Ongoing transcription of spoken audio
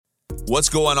What's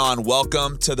going on?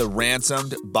 Welcome to the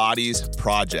Ransomed Bodies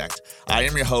Project. I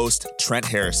am your host, Trent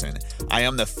Harrison. I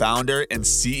am the founder and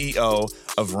CEO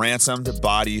of Ransomed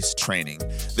Bodies Training.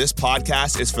 This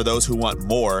podcast is for those who want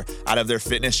more out of their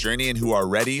fitness journey and who are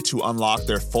ready to unlock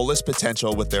their fullest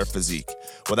potential with their physique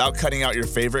without cutting out your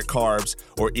favorite carbs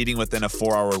or eating within a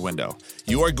 4-hour window.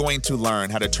 You are going to learn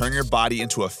how to turn your body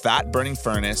into a fat-burning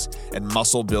furnace and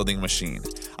muscle-building machine.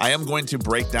 I am going to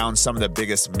break down some of the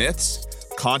biggest myths,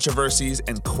 controversies,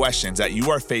 and questions that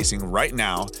you are facing right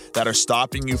now that are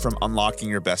stopping you from unlocking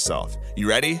your best self. You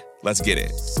ready? Let's get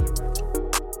it.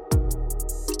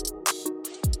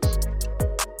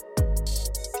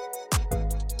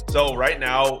 So right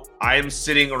now I am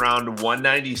sitting around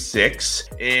 196,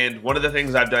 and one of the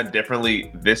things I've done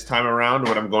differently this time around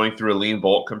when I'm going through a lean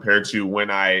bulk compared to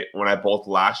when I bulked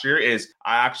last year is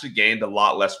I actually gained a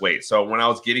lot less weight. So when I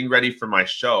was getting ready for my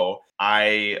show,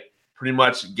 I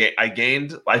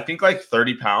gained, I think, like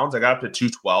 30 pounds. I got up to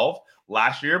 212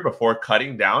 last year before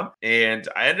cutting down, and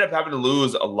I ended up having to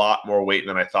lose a lot more weight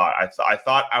than I thought. I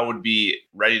thought I would be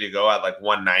ready to go at like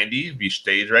 190, be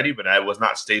stage ready, but I was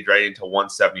not stage ready until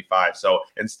 175. So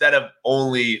instead of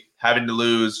only having to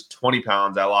lose 20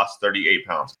 pounds, I lost 38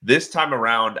 pounds. This time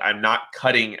around, I'm not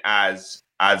cutting as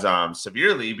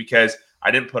severely because I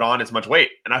didn't put on as much weight,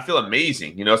 and I feel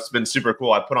amazing. You know, it's been super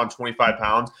cool. I put on 25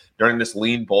 pounds during this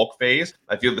lean bulk phase.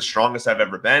 I feel the strongest I've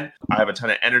ever been. I have a ton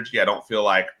of energy. I don't feel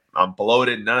like I'm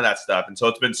bloated, none of that stuff. And so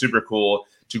it's been super cool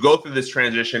to go through this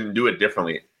transition and do it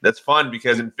differently. That's fun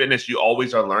because in fitness, you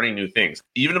always are learning new things.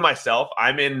 Even to myself,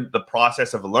 I'm in the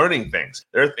process of learning things.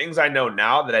 There are things I know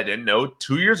now that I didn't know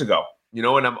 2 years ago. You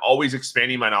know, and I'm always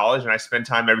expanding my knowledge, and I spend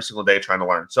time every single day trying to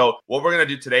learn. So what we're going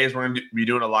to do today is we're going to be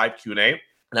doing a live Q&A.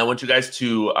 And I want you guys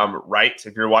to write,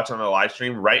 if you're watching on the live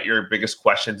stream, write your biggest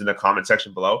questions in the comment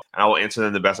section below, and I will answer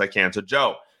them the best I can. So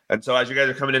Joe, and so as you guys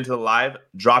are coming into the live,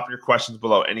 drop your questions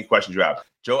below, any questions you have.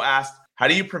 Joe asked, how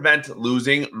do you prevent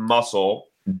losing muscle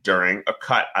during a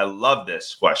cut? I love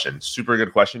this question. Super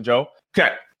good question, Joe.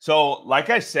 Okay. So like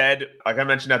I said, like I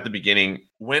mentioned at the beginning,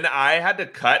 when I had to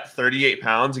cut 38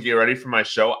 pounds to get ready for my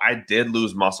show, I did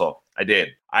lose muscle. I did.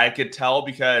 I could tell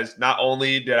because not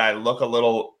only did I look a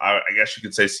little, I guess you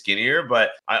could say skinnier,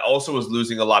 but I also was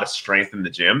losing a lot of strength in the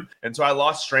gym. And so I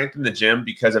lost strength in the gym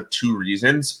because of two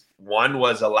reasons. One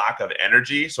was a lack of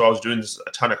energy. So I was doing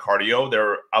a ton of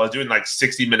cardio. I was doing like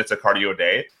 60 minutes of cardio a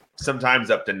day, sometimes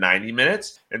up to 90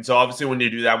 minutes. And so obviously when you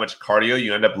do that much cardio,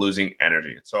 you end up losing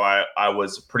energy. So I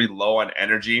was pretty low on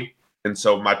energy. And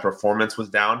so my performance was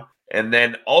down. And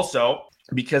then also,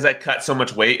 because I cut so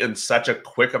much weight in such a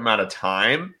quick amount of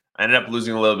time, I ended up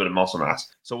losing a little bit of muscle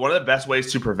mass. So one of the best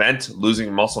ways to prevent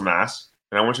losing muscle mass,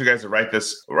 and I want you guys to write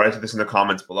this in the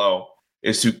comments below,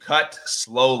 is to cut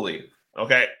slowly.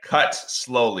 Okay, cut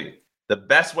slowly. The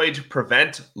best way to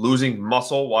prevent losing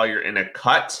muscle while you're in a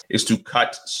cut is to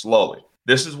cut slowly.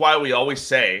 This is why we always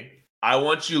say, I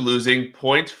want you losing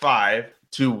 0.5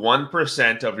 to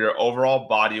 1% of your overall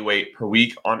body weight per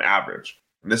week on average.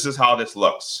 And this is how this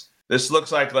looks. This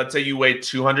looks like, let's say you weigh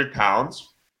 200 pounds,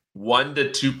 1 to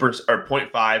 2% or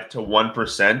 0.5 to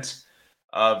 1%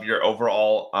 of your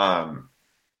overall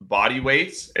body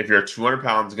weight. If you're 200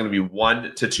 pounds, it's going to be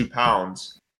 1 to 2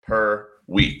 pounds per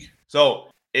week. So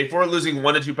if we're losing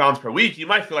 1 to 2 pounds per week, you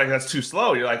might feel like that's too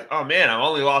slow. You're like, oh man, I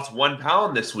only lost 1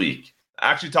 pound this week. I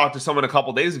actually talked to someone a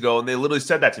couple days ago, and they literally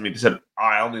said that to me. They said,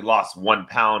 I only lost 1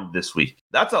 pound this week.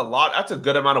 That's a lot. That's a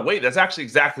good amount of weight. That's actually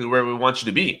exactly where we want you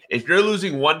to be. If you're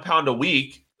losing 1 pound a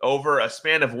week over a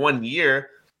span of 1 year,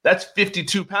 that's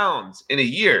 52 pounds in a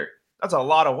year. That's a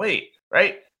lot of weight,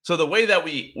 right? So the way that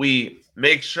we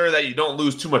make sure that you don't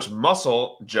lose too much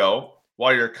muscle, Joe,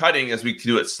 while you're cutting is we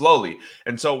do it slowly.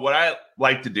 And so what I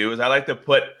like to do is I like to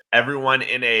put everyone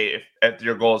in if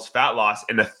your goal is fat loss,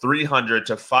 in a 300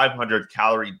 to 500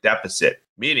 calorie deficit,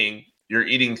 meaning you're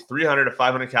eating 300 to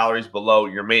 500 calories below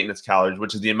your maintenance calories,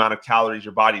 which is the amount of calories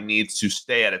your body needs to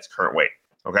stay at its current weight.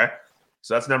 Okay.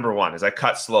 So that's number one, is I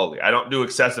cut slowly. I don't do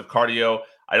excessive cardio.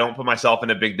 I don't put myself in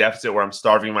a big deficit where I'm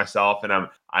starving myself and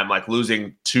I'm like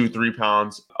losing 2-3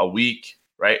 pounds a week.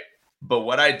 Right. But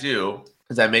what I do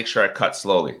is I make sure I cut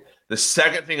slowly. The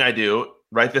second thing I do,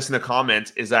 write this in the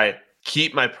comments, is I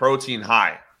keep my protein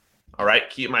high. All right.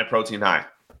 Keep my protein high.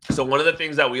 So one of the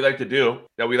things that we like to do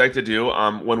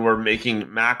when we're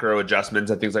making macro adjustments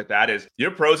and things like that is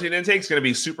your protein intake is going to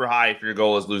be super high if your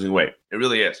goal is losing weight. It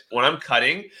really is. When I'm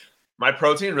cutting, my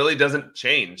protein really doesn't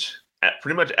change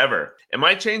pretty much ever. It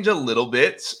might change a little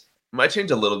bit might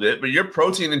change a little bit, but your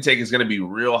protein intake is going to be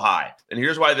real high. And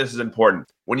here's why this is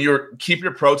important. When you keep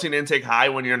your protein intake high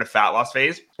when you're in a fat loss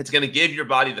phase, it's going to give your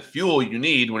body the fuel you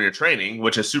need when you're training,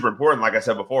 which is super important. Like I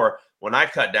said before, when I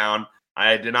cut down,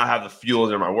 I did not have the fuel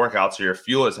during my workout, so your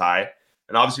fuel is high.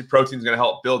 And obviously protein is going to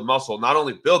help build muscle, not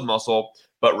only build muscle,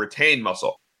 but retain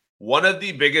muscle. One of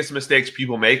the biggest mistakes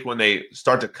people make when they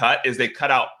start to cut is they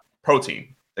cut out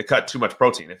protein. They cut too much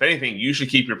protein. If anything, you should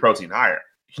keep your protein higher.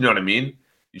 You know what I mean?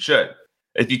 You should.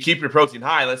 If you keep your protein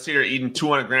high, let's say you're eating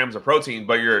 200 grams of protein,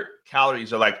 but your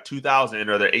calories are like 2,000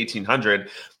 or they're 1,800,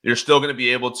 you're still going to be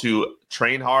able to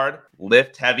train hard,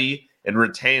 lift heavy, and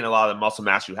retain a lot of the muscle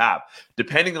mass you have.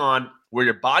 Depending on where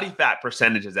your body fat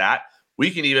percentage is at, we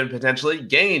can even potentially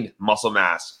gain muscle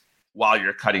mass while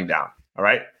you're cutting down. All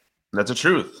right? And that's the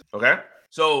truth. Okay?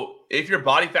 So if your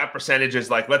body fat percentage is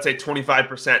like, let's say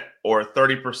 25% or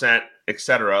 30%,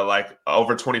 etc., like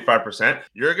over 25%,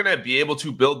 you're going to be able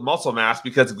to build muscle mass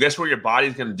because guess what your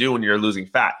body's going to do when you're losing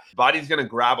fat? Body's going to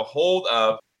grab a hold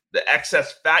of the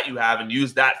excess fat you have and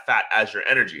use that fat as your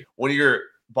energy. When your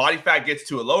body fat gets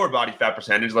to a lower body fat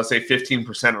percentage, let's say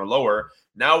 15% or lower,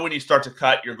 now when you start to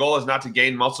cut, your goal is not to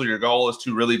gain muscle. Your goal is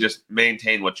to really just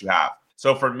maintain what you have.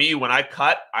 So for me, when I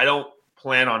cut, I don't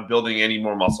plan on building any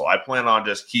more muscle. I plan on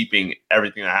just keeping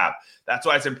everything I have. That's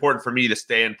why it's important for me to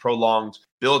stay in prolonged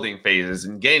building phases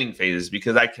and gaining phases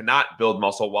because I cannot build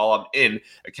muscle while I'm in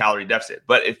a calorie deficit.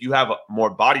 But if you have more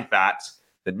body fats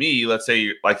than me, let's say,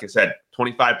 like I said,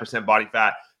 25% body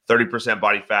fat, 30%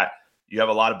 body fat, you have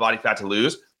a lot of body fat to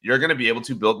lose, you're going to be able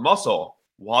to build muscle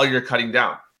while you're cutting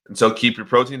down. And so keep your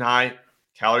protein high,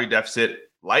 calorie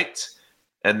deficit light,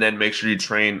 and then make sure you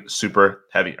train super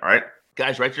heavy. All right.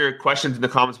 Guys, write your questions in the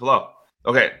comments below.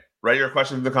 Okay, write your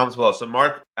questions in the comments below. So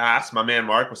Mark asks, my man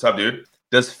Mark, what's up, dude?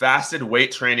 Does fasted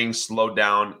weight training slow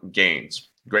down gains?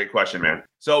 Great question, man.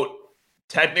 So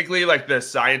technically, like the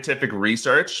scientific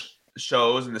research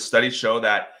shows and the studies show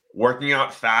that working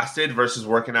out fasted versus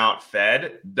working out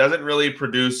fed doesn't really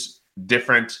produce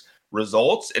different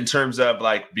results in terms of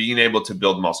like being able to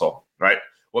build muscle, right?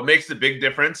 What makes the big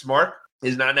difference, Mark,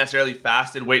 is not necessarily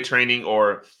fasted weight training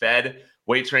or fed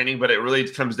weight training, but it really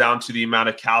comes down to the amount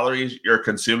of calories you're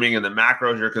consuming and the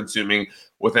macros you're consuming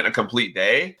within a complete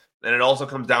day. And it also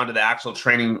comes down to the actual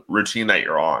training routine that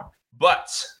you're on. But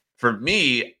for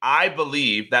me, I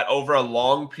believe that over a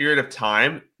long period of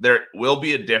time, there will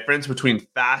be a difference between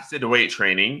fasted weight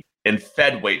training and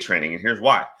fed weight training. And here's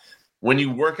why. When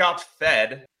you work out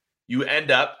fed, you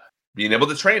end up being able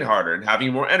to train harder and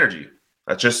having more energy.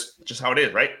 That's just how it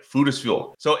is, right? Food is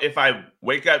fuel. So if I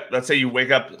wake up, let's say you wake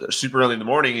up super early in the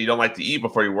morning and you don't like to eat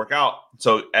before you work out.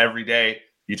 So every day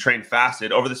you train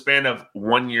fasted over the span of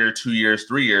 1 year, 2 years,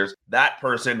 3 years, that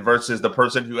person versus the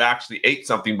person who actually ate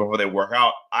something before they work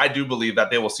out, I do believe that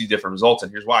they will see different results.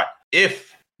 And here's why.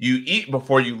 If you eat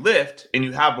before you lift and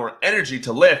you have more energy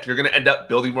to lift, you're going to end up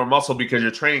building more muscle because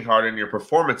you're training harder and your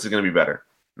performance is going to be better.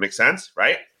 Make sense,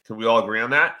 right? Can we all agree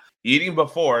on that? Eating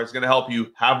before is going to help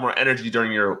you have more energy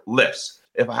during your lifts.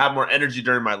 If I have more energy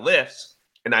during my lifts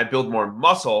and I build more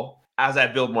muscle, as I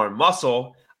build more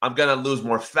muscle, I'm going to lose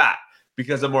more fat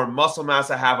because the more muscle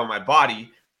mass I have on my body,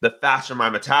 the faster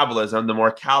my metabolism, the more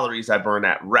calories I burn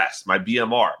at rest, my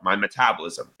BMR, my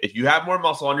metabolism. If you have more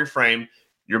muscle on your frame,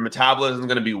 your metabolism is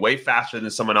going to be way faster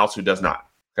than someone else who does not.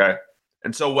 Okay.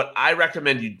 And so what I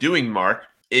recommend you doing, Mark,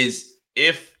 is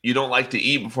if you don't like to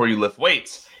eat before you lift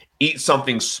weights, eat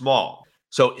something small.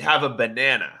 So have a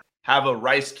banana, have a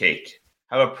rice cake,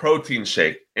 have a protein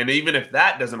shake. And even if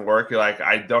that doesn't work, you're like,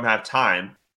 I don't have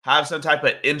time, have some type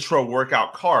of intro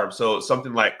workout carb. So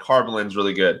something like Carbolin's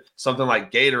really good. Something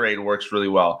like Gatorade works really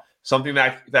well. Something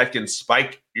that can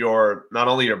spike your, not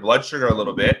only your blood sugar a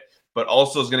little bit, but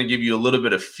also is going to give you a little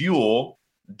bit of fuel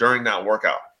during that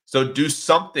workout. So do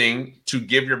something to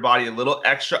give your body a little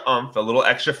extra oomph, a little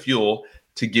extra fuel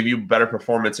to give you better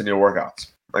performance in your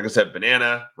workouts. Like I said,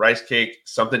 banana, rice cake,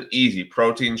 something easy,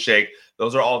 protein shake.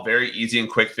 Those are all very easy and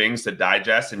quick things to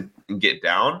digest and get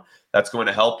down. That's going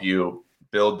to help you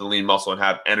build the lean muscle and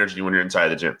have energy when you're inside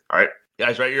the gym. All right,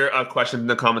 guys, write your questions in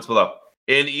the comments below.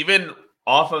 And even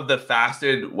off of the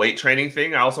fasted weight training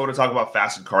thing, I also want to talk about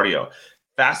fasted cardio.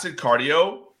 Fasted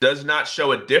cardio does not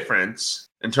show a difference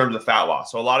in terms of fat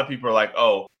loss. So a lot of people are like,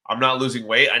 oh, I'm not losing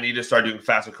weight. I need to start doing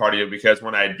fasted cardio because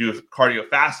when I do cardio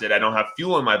fasted, I don't have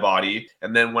fuel in my body.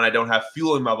 And then when I don't have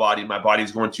fuel in my body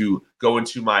is going to go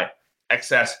into my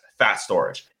excess fat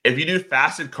storage. If you do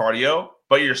fasted cardio,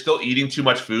 but you're still eating too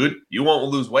much food, you won't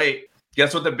lose weight.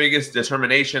 Guess what the biggest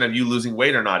determination of you losing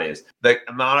weight or not is? The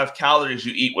amount of calories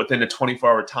you eat within a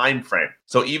 24-hour time frame.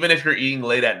 So even if you're eating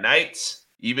late at night,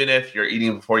 even if you're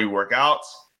eating before you work out,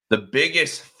 The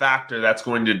biggest factor that's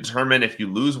going to determine if you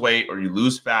lose weight or you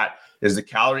lose fat is the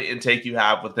calorie intake you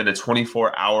have within a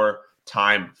 24-hour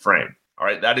time frame. All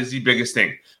right. That is the biggest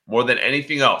thing, more than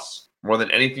anything else.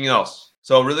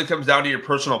 So it really comes down to your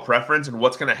personal preference and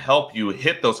what's going to help you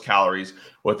hit those calories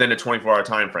within a 24-hour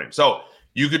time frame. So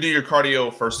you could do your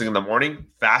cardio first thing in the morning,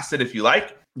 fasted if you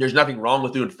like. There's nothing wrong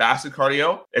with doing fasted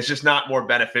cardio. It's just not more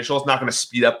beneficial. It's not going to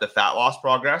speed up the fat loss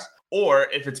progress. Or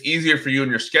if it's easier for you in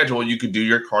your schedule, you could do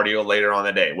your cardio later on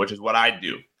the day, which is what I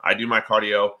do. I do my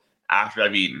cardio after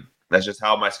I've eaten. That's just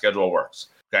how my schedule works.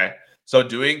 Okay. So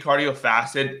doing cardio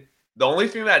fasted, the only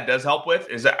thing that it does help with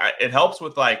is that it helps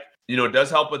with it does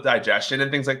help with digestion and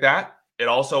things like that. It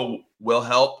also will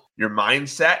help your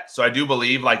mindset. So I do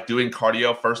believe doing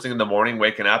cardio first thing in the morning,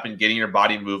 waking up and getting your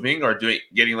body moving, or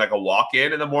getting a walk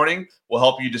in the morning will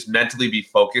help you just mentally be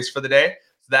focused for the day.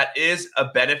 So that is a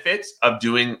benefit of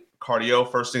doing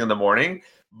cardio first thing in the morning.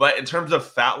 But in terms of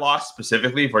fat loss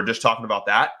specifically, if we're just talking about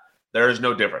that, there is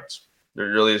no difference. There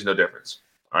really is no difference.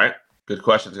 All right. Good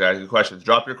questions, guys. Good questions.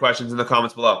 Drop your questions in the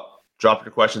comments below.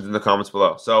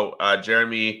 So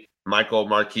Jeremy, Michael,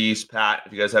 Marquise, Pat,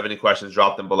 if you guys have any questions,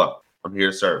 drop them below. I'm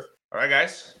here to serve. All right,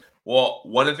 guys. Well,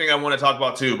 one thing I want to talk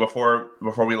about too before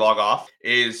we log off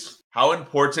is how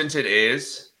important it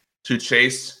is to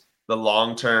chase the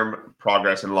long-term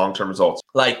progress and long-term results.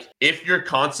 If you're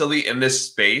constantly in this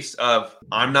space of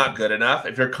I'm not good enough,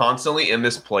 if you're constantly in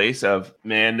this place of,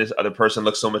 man, this other person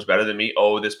looks so much better than me.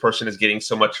 Oh, this person is getting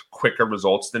so much quicker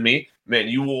results than me. Man,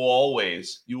 you will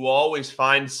always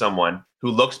find someone who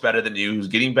looks better than you, who's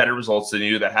getting better results than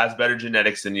you, that has better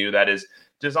genetics than you, that is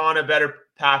just on a better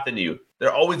path than you.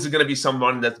 There always is going to be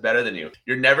someone that's better than you.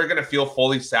 You're never going to feel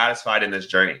fully satisfied in this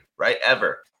journey, right?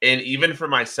 Ever. And even for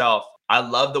myself, I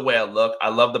love the way I look. I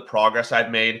love the progress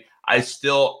I've made. I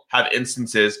still have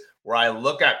instances where I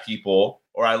look at people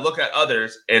or I look at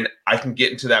others and I can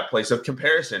get into that place of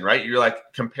comparison, right? You're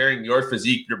comparing your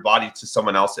physique, your body to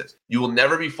someone else's. You will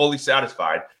never be fully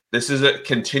satisfied. This is a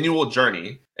continual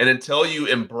journey. And until you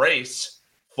embrace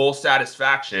full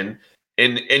satisfaction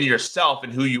in yourself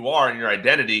and who you are and your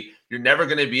identity, you're never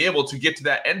going to be able to get to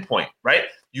that endpoint, right?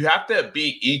 You have to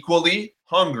be equally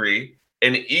hungry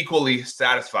and equally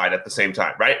satisfied at the same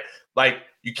time, right?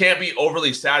 You can't be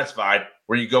overly satisfied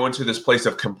where you go into this place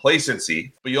of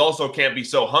complacency, but you also can't be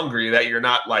so hungry that you're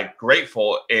not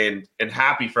grateful and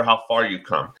happy for how far you've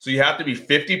come. So you have to be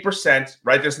 50%,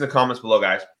 write this in the comments below,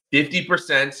 guys,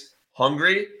 50%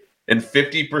 hungry and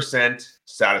 50%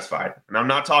 satisfied. And I'm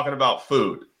not talking about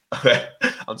food. Okay?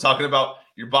 I'm talking about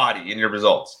your body and your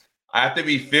results. I have to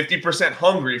be 50%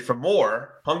 hungry for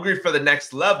more, hungry for the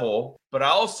next level, but I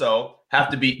also have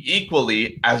to be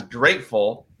equally as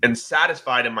grateful and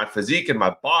satisfied in my physique and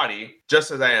my body,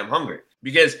 just as I am hungry.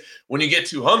 Because when you get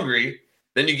too hungry,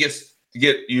 then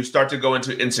you start to go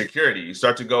into insecurity. You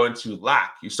start to go into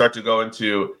lack. You start to go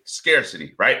into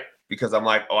scarcity, right? Because I'm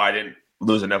oh, I didn't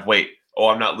lose enough weight. Oh,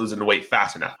 I'm not losing the weight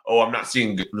fast enough. Oh, I'm not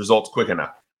seeing results quick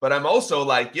enough. But I'm also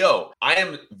yo, I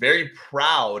am very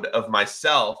proud of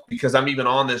myself because I'm even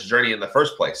on this journey in the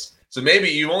first place. So maybe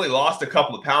you only lost a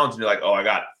couple of pounds and you're oh, I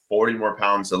got 40 more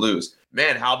pounds to lose.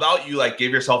 Man, how about you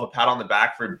give yourself a pat on the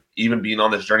back for even being on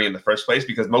this journey in the first place?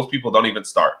 Because most people don't even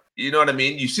start. You know what I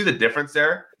mean? You see the difference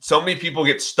there? So many people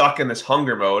get stuck in this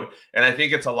hunger mode. And I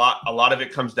think it's a lot of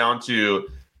it comes down to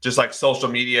just social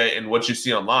media and what you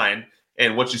see online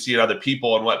and what you see in other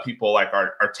people and what people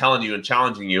are telling you and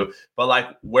challenging you.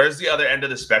 But where's the other end of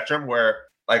the spectrum where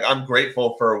I'm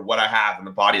grateful for what I have and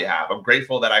the body I have. I'm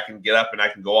grateful that I can get up and I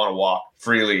can go on a walk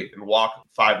freely and walk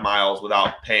 5 miles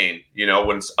without pain,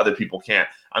 when other people can't.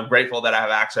 I'm grateful that I have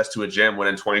access to a gym when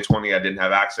in 2020 I didn't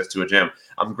have access to a gym.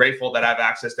 I'm grateful that I have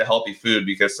access to healthy food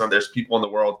because there's people in the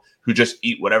world who just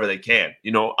eat whatever they can.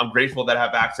 I'm grateful that I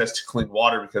have access to clean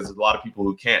water because there's a lot of people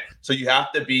who can't. So you have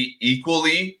to be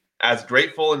equally as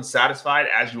grateful and satisfied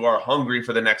as you are hungry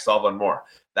for the next level and more.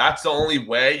 That's the only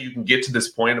way you can get to this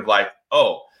point of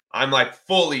oh, I'm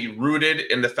fully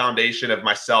rooted in the foundation of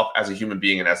myself as a human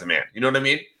being and as a man. You know what I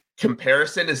mean?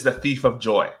 Comparison is the thief of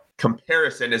joy.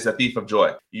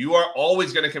 You are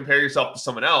always going to compare yourself to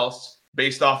someone else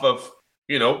based off of,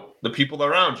 the people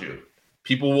around you.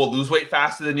 People will lose weight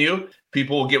faster than you.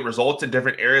 People will get results in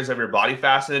different areas of your body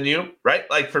faster than you, right?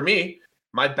 For me,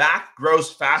 my back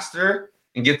grows faster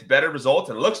and gets better results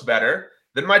and looks better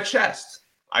than my chest.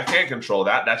 I can't control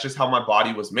that. That's just how my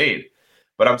body was made.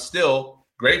 But I'm still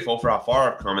grateful for how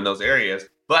far I've come in those areas.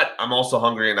 But I'm also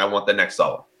hungry and I want the next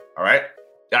level. All right?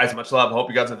 Guys, much love. I hope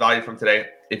you got some value from today.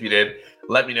 If you did,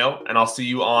 let me know. And I'll see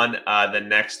you on the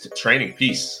next training.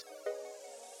 Peace.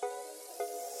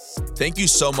 Thank you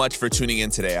so much for tuning in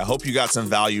today. I hope you got some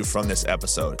value from this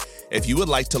episode. If you would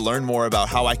like to learn more about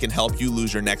how I can help you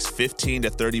lose your next 15 to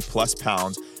 30 plus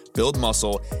pounds, build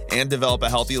muscle, and develop a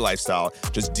healthy lifestyle,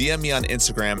 just DM me on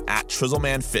Instagram at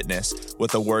TrizzlemanFitness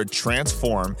with the word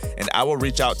transform, and I will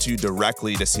reach out to you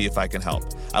directly to see if I can help.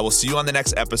 I will see you on the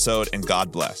next episode, and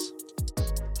God bless.